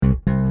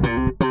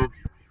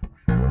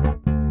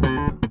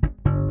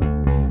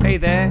Hey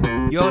there,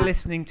 you're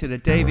listening to the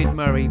David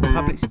Murray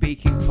Public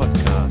Speaking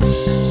Podcast.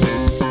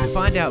 To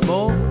find out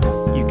more,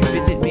 you can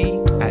visit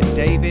me at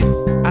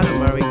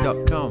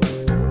davidalamurray.com.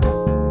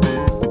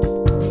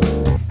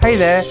 Hey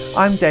there,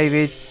 I'm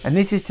David, and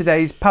this is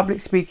today's public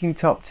speaking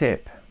top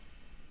tip.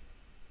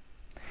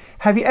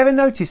 Have you ever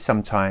noticed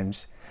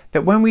sometimes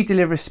that when we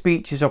deliver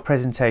speeches or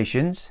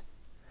presentations,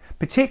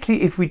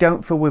 particularly if we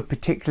don't feel we're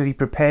particularly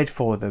prepared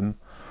for them,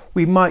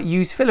 we might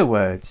use filler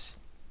words?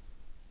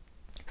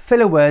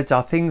 Filler words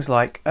are things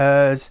like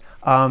ers,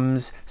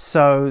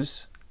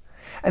 so's,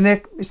 and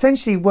they're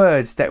essentially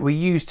words that we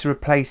use to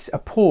replace a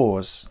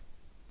pause.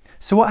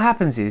 So what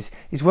happens is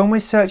when we're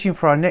searching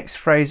for our next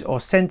phrase or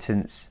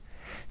sentence,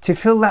 to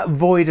fill that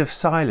void of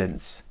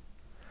silence,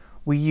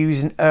 we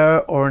use an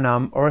or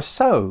an or a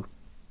so.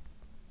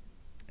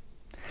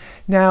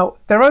 Now,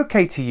 they're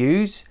okay to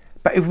use,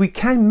 but if we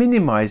can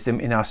minimise them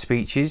in our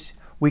speeches,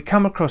 we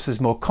come across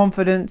as more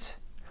confident,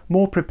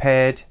 more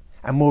prepared,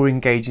 and more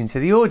engaging to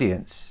the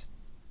audience.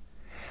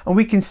 And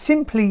we can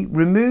simply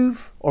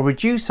remove or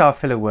reduce our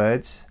filler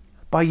words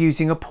by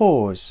using a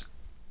pause.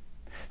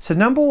 So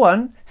number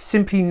one,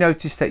 simply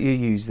notice that you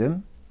use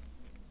them.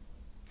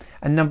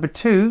 And number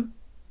two,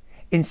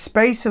 in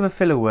space of a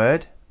filler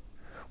word,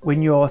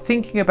 when you're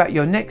thinking about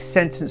your next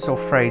sentence or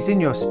phrase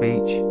in your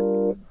speech,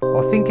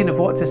 or thinking of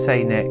what to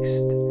say next,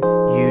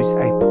 use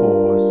a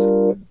pause.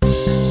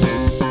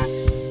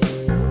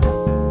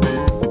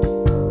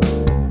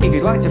 If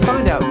you'd like to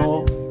find out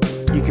more,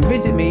 you can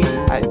visit me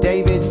at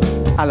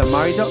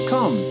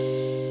davidalamurray.com.